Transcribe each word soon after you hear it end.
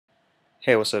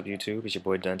Hey, what's up YouTube? It's your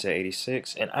boy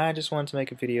Dante86, and I just wanted to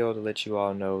make a video to let you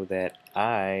all know that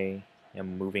I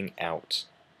am moving out.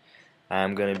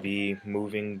 I'm going to be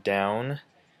moving down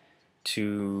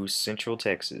to Central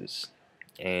Texas,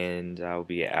 and I'll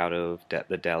be out of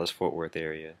the Dallas-Fort Worth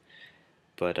area.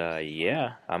 But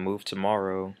yeah, I move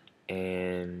tomorrow,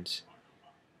 and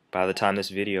by the time this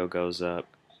video goes up,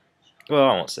 well,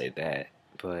 I won't say that,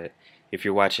 but if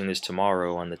you're watching this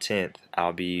tomorrow on the 10th,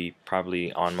 I'll be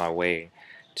probably on my way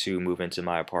to move into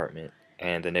my apartment.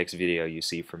 And the next video you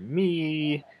see from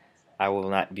me, I will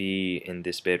not be in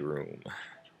this bedroom. I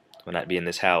will not be in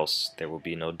this house. There will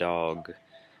be no dog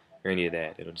or any of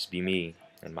that. It'll just be me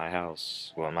in my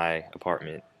house, well, in my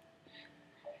apartment.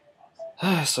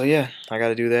 So yeah, I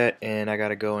gotta do that, and I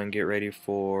gotta go and get ready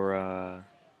for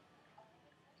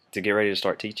to get ready to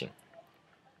start teaching.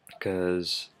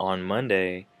 Because on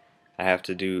Monday, I have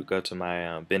to go to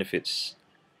my benefits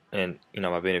and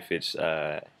my benefits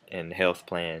and health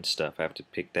plan stuff. I have to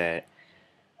pick that,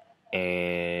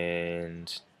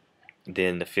 and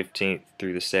then the 15th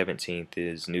through the 17th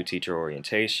is new teacher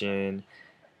orientation,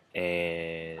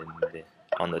 and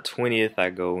on the 20th I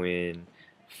go in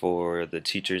for the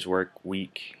teachers work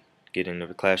week, getting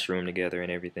the classroom together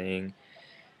and everything,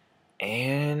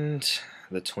 and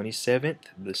the 27th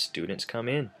the students come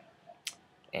in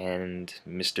and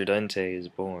Mr. Dante is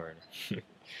born.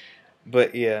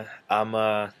 But yeah,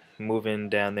 I'm moving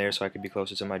down there so I can be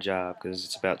closer to my job because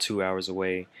it's about 2 hours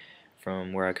away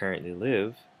from where I currently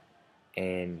live,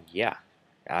 and yeah,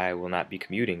 I will not be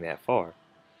commuting that far.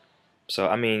 So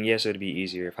I mean, yes, it'd be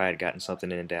easier if I had gotten something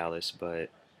in Dallas, but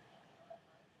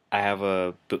I have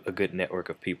a good network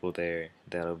of people there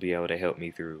that'll be able to help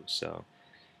me through. So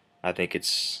I think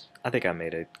I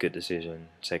made a good decision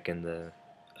taking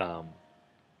um,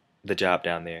 the job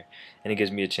down there, and it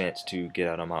gives me a chance to get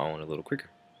out on my own a little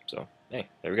quicker. So hey,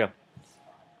 there we go.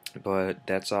 But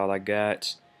that's all I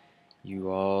got. You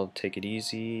all take it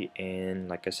easy, and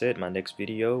like I said, my next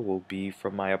video will be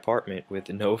from my apartment with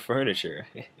no furniture.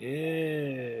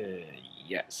 Yeah,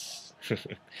 yes.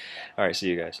 Alright, see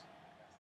you guys.